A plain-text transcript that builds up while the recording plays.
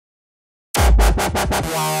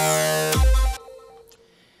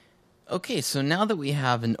Okay, so now that we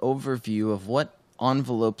have an overview of what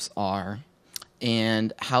envelopes are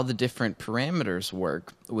and how the different parameters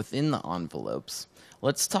work within the envelopes,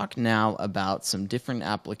 let's talk now about some different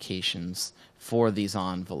applications for these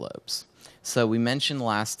envelopes. So we mentioned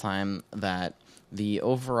last time that the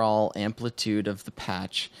overall amplitude of the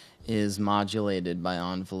patch is modulated by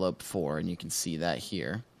envelope 4, and you can see that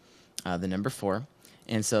here, the number 4.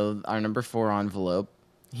 And so our number 4 envelope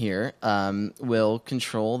here will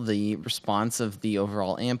control the response of the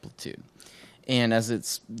overall amplitude. And as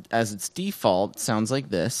its default, sounds like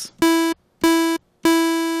this.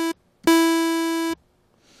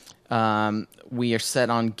 We are set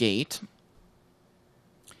on gate,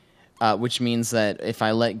 which means that if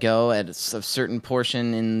I let go at a certain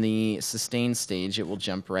portion in the sustain stage, it will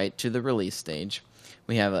jump right to the release stage.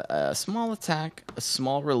 We have a small attack, a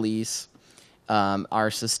small release.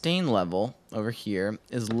 Our sustain level over here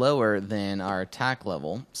is lower than our attack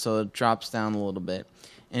level, so it drops down a little bit,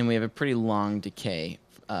 and we have a pretty long decay.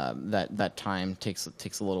 That time takes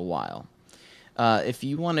a little while. If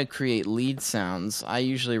you want to create lead sounds, I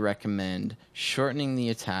usually recommend shortening the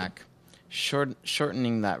attack,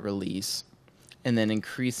 shortening that release, and then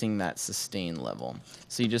increasing that sustain level.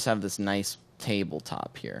 So you just have this nice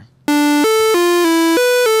tabletop here.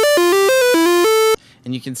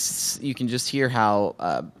 And you can just hear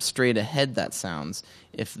how straight ahead that sounds.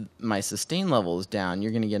 If my sustain level is down,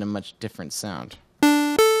 you're going to get a much different sound.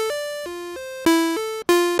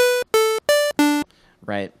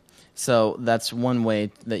 Right? So that's one way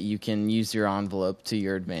that you can use your envelope to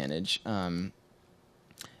your advantage when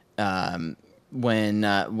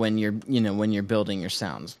you're building your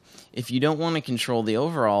sounds. If you don't want to control the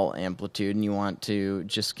overall amplitude and you want to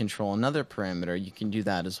just control another parameter, you can do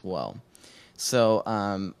that as well. So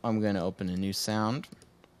I'm going to open a new sound,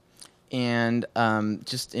 and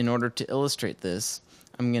just in order to illustrate this,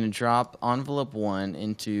 I'm going to drop envelope 1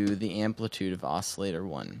 into the amplitude of oscillator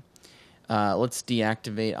 1. Let's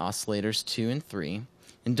deactivate oscillators 2 and 3,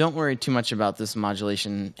 and don't worry too much about this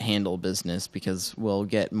modulation handle business because we'll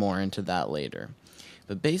get more into that later.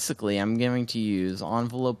 But basically, I'm going to use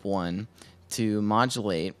envelope 1 to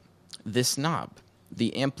modulate this knob,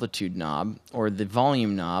 the amplitude knob or the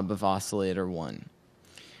volume knob of oscillator 1.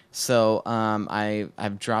 So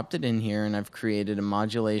I've dropped it in here, and I've created a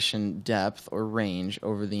modulation depth or range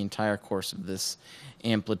over the entire course of this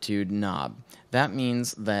amplitude knob. That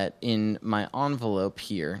means that in my envelope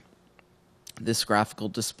here, this graphical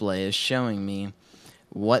display is showing me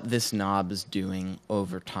what this knob is doing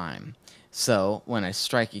over time. So when I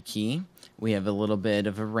strike a key, we have a little bit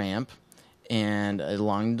of a ramp and a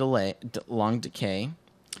long decay,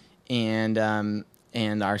 and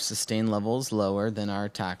our sustain level is lower than our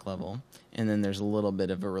attack level, and then there's a little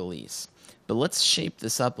bit of a release. But let's shape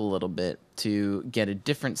this up a little bit to get a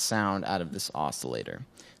different sound out of this oscillator.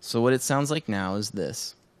 So what it sounds like now is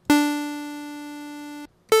this.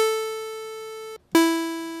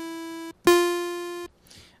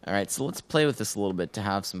 Alright, so let's play with this a little bit to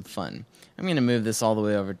have some fun. I'm going to move this all the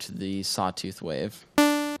way over to the sawtooth wave,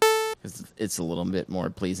 because it's a little bit more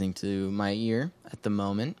pleasing to my ear at the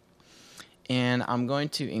moment. And I'm going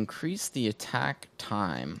to increase the attack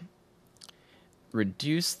time,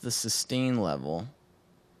 reduce the sustain level,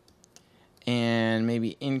 and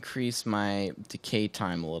maybe increase my decay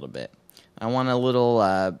time a little bit. I want a little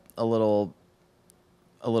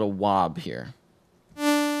wob here.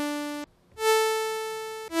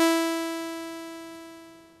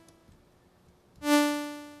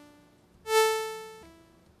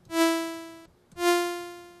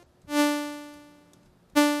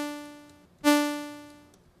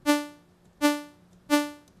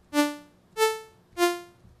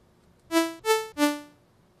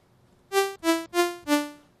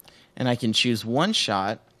 And I can choose one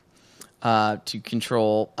shot to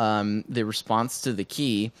control the response to the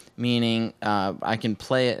key, meaning I can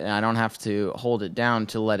play it and I don't have to hold it down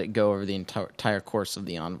to let it go over the entire course of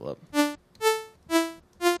the envelope.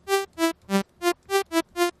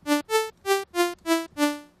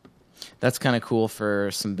 That's kind of cool for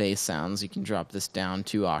some bass sounds. You can drop this down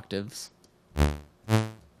 2 octaves.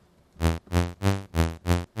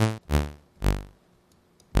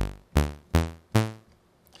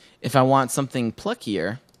 If I want something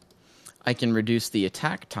pluckier, I can reduce the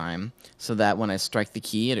attack time so that when I strike the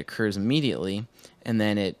key, it occurs immediately, and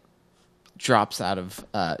then it drops out of,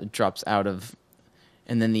 and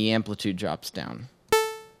then the amplitude drops down.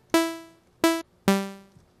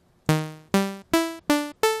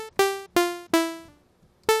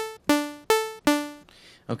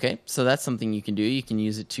 Okay, so that's something you can do. You can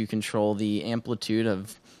use it to control the amplitude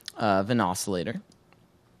of of an oscillator.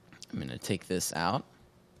 I'm going to take this out,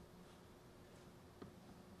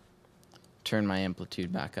 turn my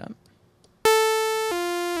amplitude back up.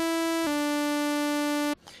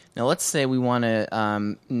 Now let's say we want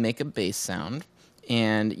to make a bass sound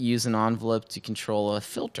and use an envelope to control a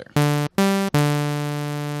filter.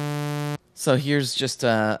 So here's just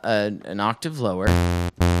an octave lower,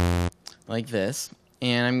 like this,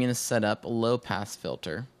 and I'm going to set up a low-pass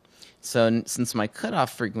filter. So since my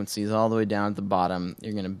cutoff frequency is all the way down at the bottom,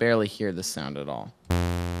 you're going to barely hear the sound at all.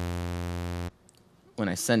 When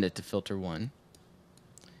I send it to filter 1,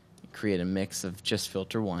 create a mix of just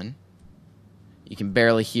filter 1. You can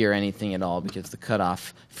barely hear anything at all because the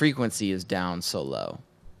cutoff frequency is down so low.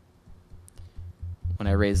 When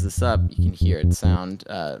I raise this up, you can hear it sound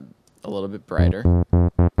a little bit brighter.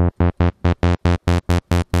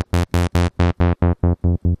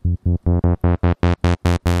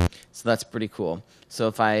 So that's pretty cool. So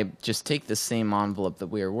if I just take the same envelope that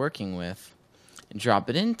we are working with and drop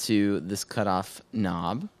it into this cutoff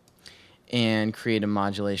knob and create a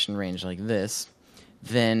modulation range like this,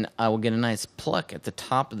 then I will get a nice pluck at the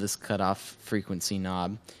top of this cutoff frequency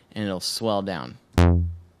knob, and it'll swell down.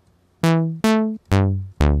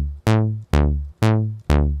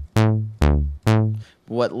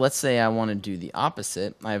 Let's say I want to do the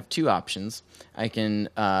opposite. I have two options. I can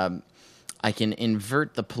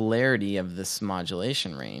invert the polarity of this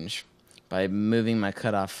modulation range by moving my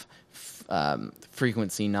cutoff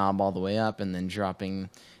frequency knob all the way up and then dropping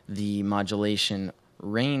the modulation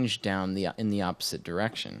range down in the opposite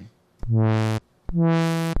direction.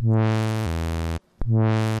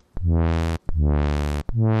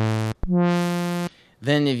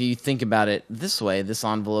 Then if you think about it this way, this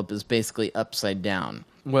envelope is basically upside down,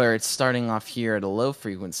 where it's starting off here at a low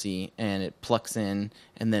frequency and it plucks in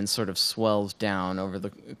and then sort of swells down over the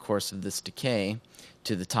course of this decay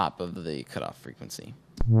to the top of the cutoff frequency.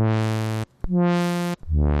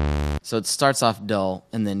 So it starts off dull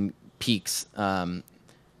and then peaks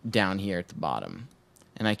down here at the bottom.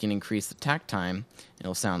 And I can increase the takt time, and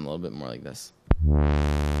it'll sound a little bit more like this.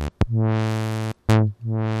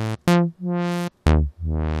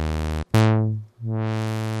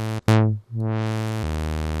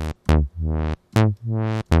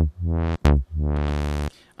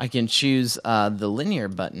 I can choose the linear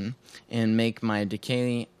button and make my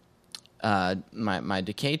decay my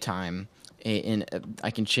decay time.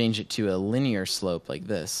 I can change it to a linear slope like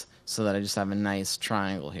this, so that I just have a nice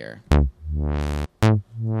triangle here.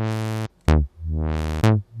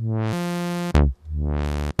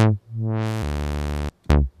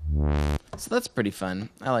 So that's pretty fun.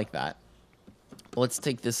 I like that. Let's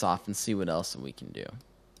take this off and see what else we can do.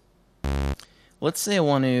 Let's say I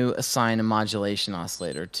want to assign a modulation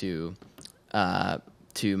oscillator to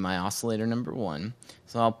my oscillator number 1.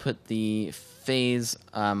 So I'll put the phase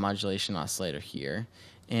modulation oscillator here,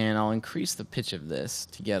 and I'll increase the pitch of this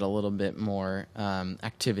to get a little bit more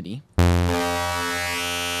activity.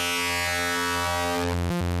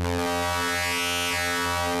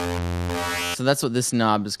 So that's what this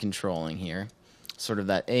knob is controlling here, sort of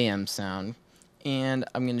that AM sound. And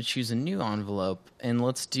I'm going to choose a new envelope, and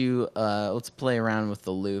let's play around with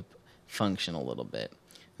the loop function a little bit.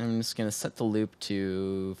 I'm just going to set the loop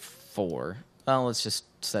to 4. Well, let's just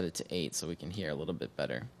set it to 8 so we can hear a little bit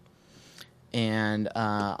better. And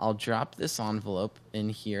I'll drop this envelope in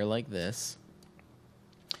here like this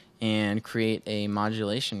and create a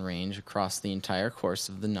modulation range across the entire course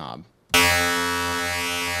of the knob.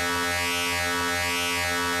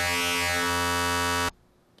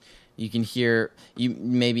 You can hear, you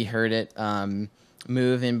maybe heard it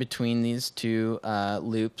move in between these two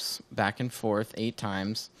loops back and forth 8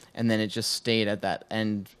 times, and then it just stayed at that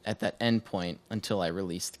end point until I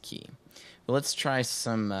released the key. But let's try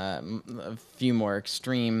a few more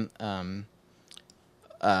extreme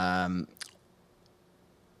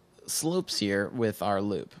slopes here with our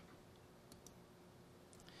loop.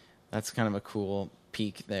 That's kind of a cool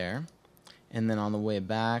peak there. And then on the way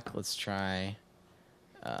back, let's try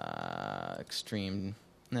extreme.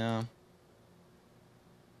 No.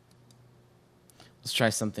 Let's try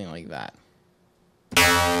something like that.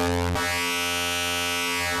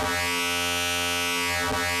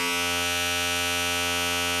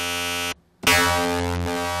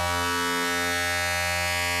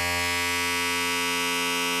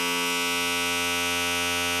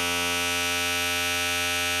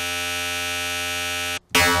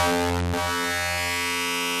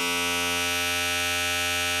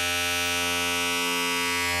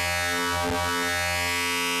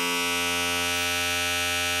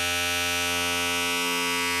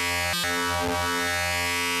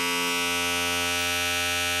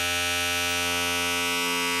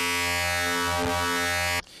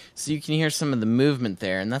 So you can hear some of the movement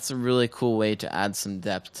there, and that's a really cool way to add some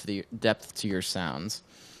depth to your sounds,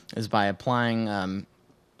 is by applying an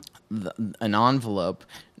envelope.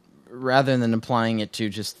 Rather than applying it to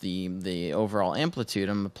just the overall amplitude,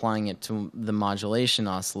 I'm applying it to the modulation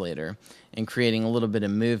oscillator and creating a little bit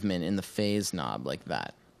of movement in the phase knob like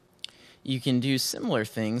that. You can do similar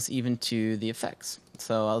things even to the effects.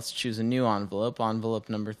 So let's choose a new envelope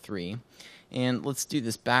number 3, and let's do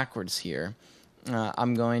this backwards here.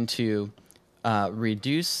 I'm going to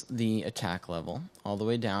reduce the attack level all the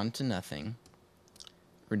way down to nothing,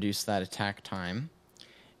 reduce that attack time.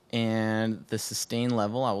 And the sustain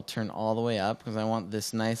level I will turn all the way up because I want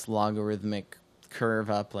this nice logarithmic curve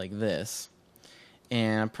up like this.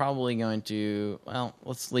 And I'm probably going to, well,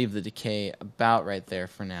 let's leave the decay about right there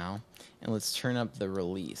for now. And let's turn up the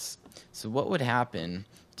release. So what would happen,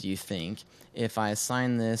 do you think, if I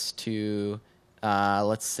assign this to,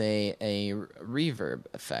 let's say, a reverb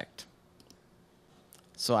effect?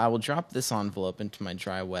 So I will drop this envelope into my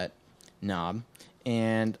dry-wet knob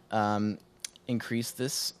and increase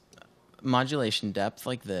this modulation depth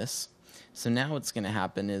like this. So now what's going to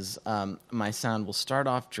happen is my sound will start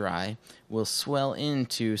off dry, will swell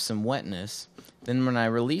into some wetness, then when I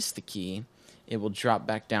release the key, it will drop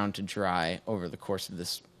back down to dry over the course of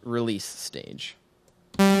this release stage.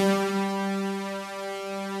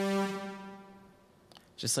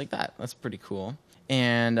 Just like that. That's pretty cool.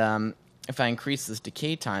 And if I increase this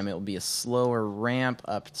decay time, it will be a slower ramp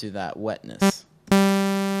up to that wetness.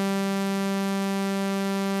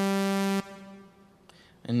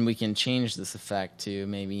 And we can change this effect to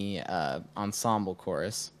maybe ensemble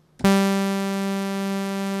chorus.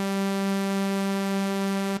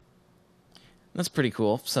 That's pretty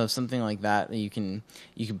cool. So something like that you can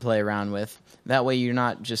play around with. That way you're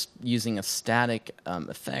not just using a static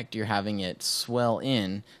effect, you're having it swell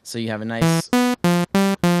in, so you have a nice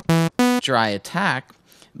dry attack,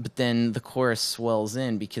 but then the chorus swells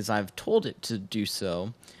in because I've told it to do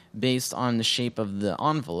so based on the shape of the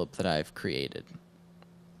envelope that I've created.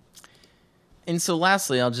 And so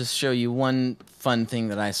lastly, I'll just show you one fun thing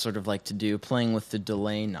that I sort of like to do, playing with the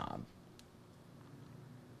delay knob.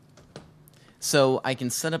 So I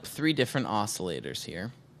can set up 3 different oscillators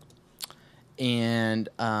here. And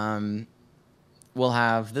we'll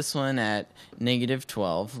have this one at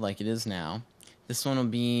 -12, like it is now. This one will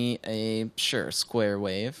be a, square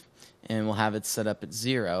wave, and we'll have it set up at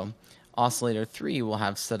 0. Oscillator 3 we'll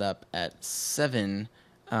have set up at 7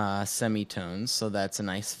 semitones, so that's a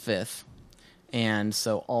nice fifth. And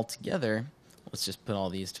so all together, let's just put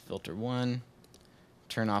all these to filter 1,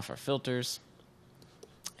 turn off our filters,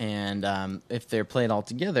 and if they're played all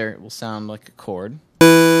together, it will sound like a chord.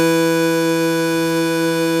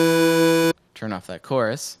 Turn off that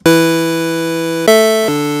chorus.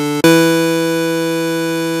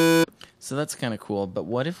 So that's kind of cool, but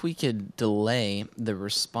what if we could delay the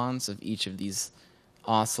response of each of these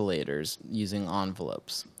oscillators using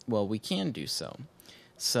envelopes? Well, we can do so.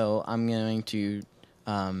 So I'm going to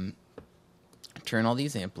turn all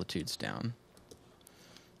these amplitudes down,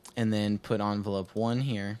 and then put envelope 1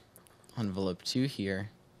 here, envelope 2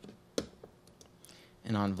 here,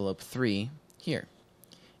 and envelope 3 here.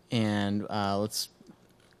 And let's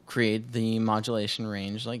create the modulation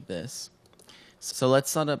range like this. So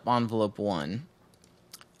let's set up envelope 1.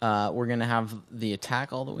 We're going to have the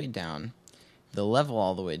attack all the way down, the level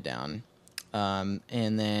all the way down,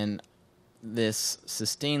 and then this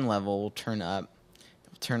sustain level will turn up,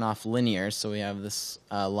 turn off linear, so we have this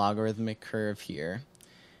logarithmic curve here,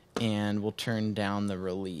 and we'll turn down the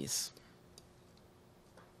release.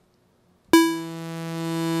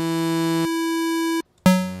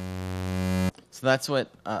 So that's what,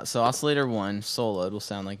 so oscillator 1 soloed will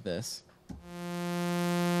sound like this.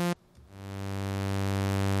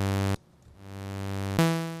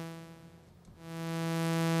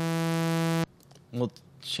 We'll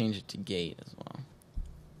change it to gate as well.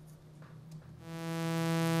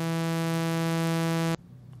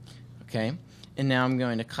 Okay, and now I'm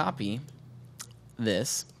going to copy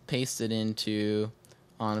this, paste it into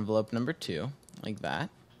envelope number 2, like that,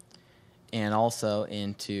 and also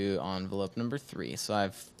into envelope number 3. So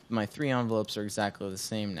I've my 3 envelopes are exactly the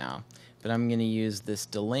same now, but I'm going to use this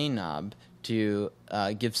delay knob to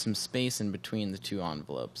give some space in between the 2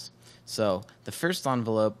 envelopes. So the first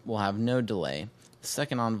envelope will have no delay, the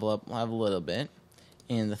second envelope will have a little bit,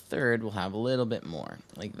 and the third will have a little bit more,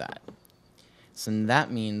 like that. So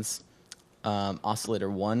that means oscillator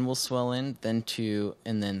 1 will swell in, then 2,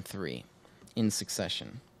 and then 3 in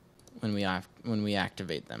succession when we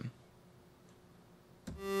activate them.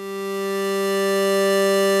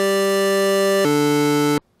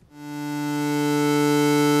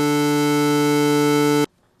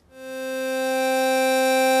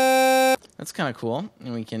 kind of cool,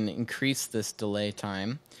 and we can increase this delay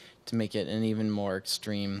time to make it an even more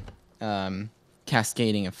extreme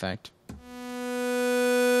cascading effect.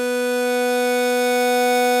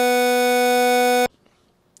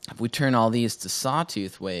 If we turn all these to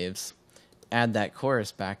sawtooth waves, add that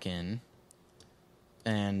chorus back in,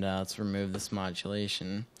 and let's remove this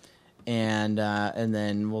modulation, and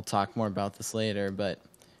then we'll talk more about this later, but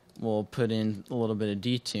we'll put in a little bit of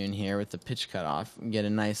detune here with the pitch cutoff and get a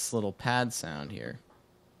nice little pad sound here.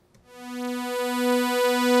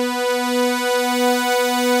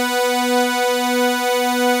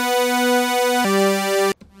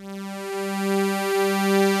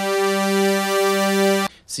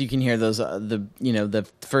 So you can hear those, the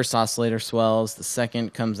first oscillator swells, the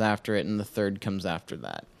second comes after it, and the third comes after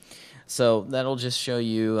that. So that'll just show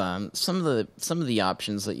you some of the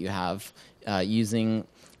options that you have using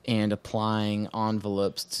and applying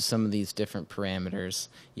envelopes to some of these different parameters.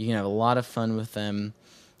 You can have a lot of fun with them,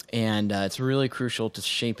 and it's really crucial to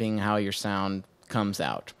shaping how your sound comes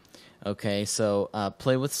out. Okay, so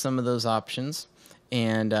play with some of those options,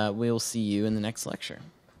 and we will see you in the next lecture.